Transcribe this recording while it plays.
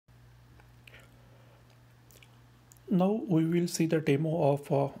Now we will see the demo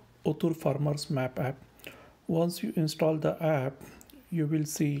of Otur Farmers Map app. Once you install the app, you will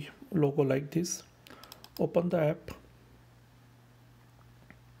see logo like this. Open the app.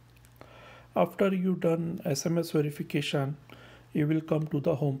 After you done SMS verification, you will come to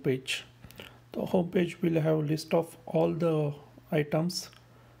the home page. The home page will have a list of all the items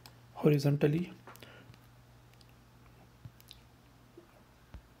horizontally.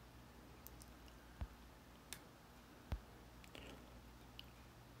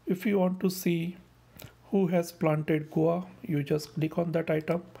 If you want to see who has planted guava, you just click on that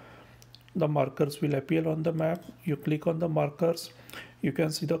item. The markers will appear on the map. You click on the markers. You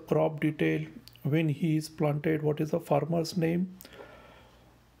can see the crop detail, when he is planted, what is the farmer's name.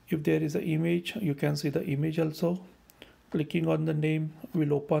 If there is an image, you can see the image also. Clicking on the name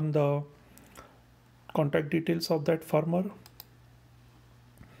will open the contact details of that farmer.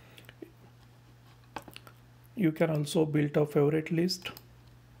 You can also build a favorite list.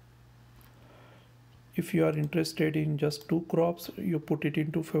 If you are interested in just two crops, you put it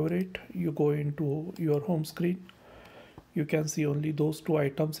into favorite. You go into your home screen. You can see only those two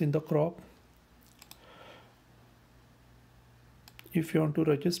items in the crop. If you want to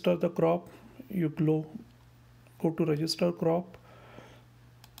register the crop, you go to register crop,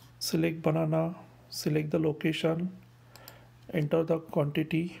 select banana, select the location, enter the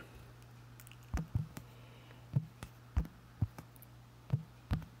quantity,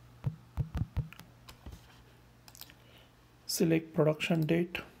 select production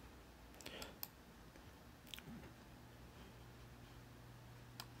date,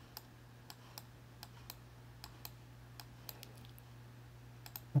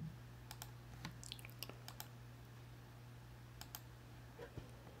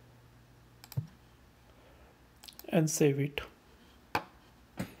 and save it.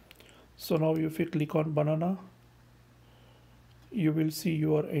 So now if you click on banana, you will see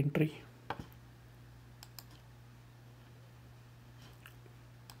your entry.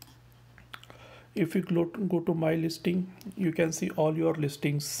 If you go to my listing, you can see all your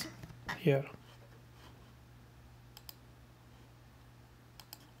listings here.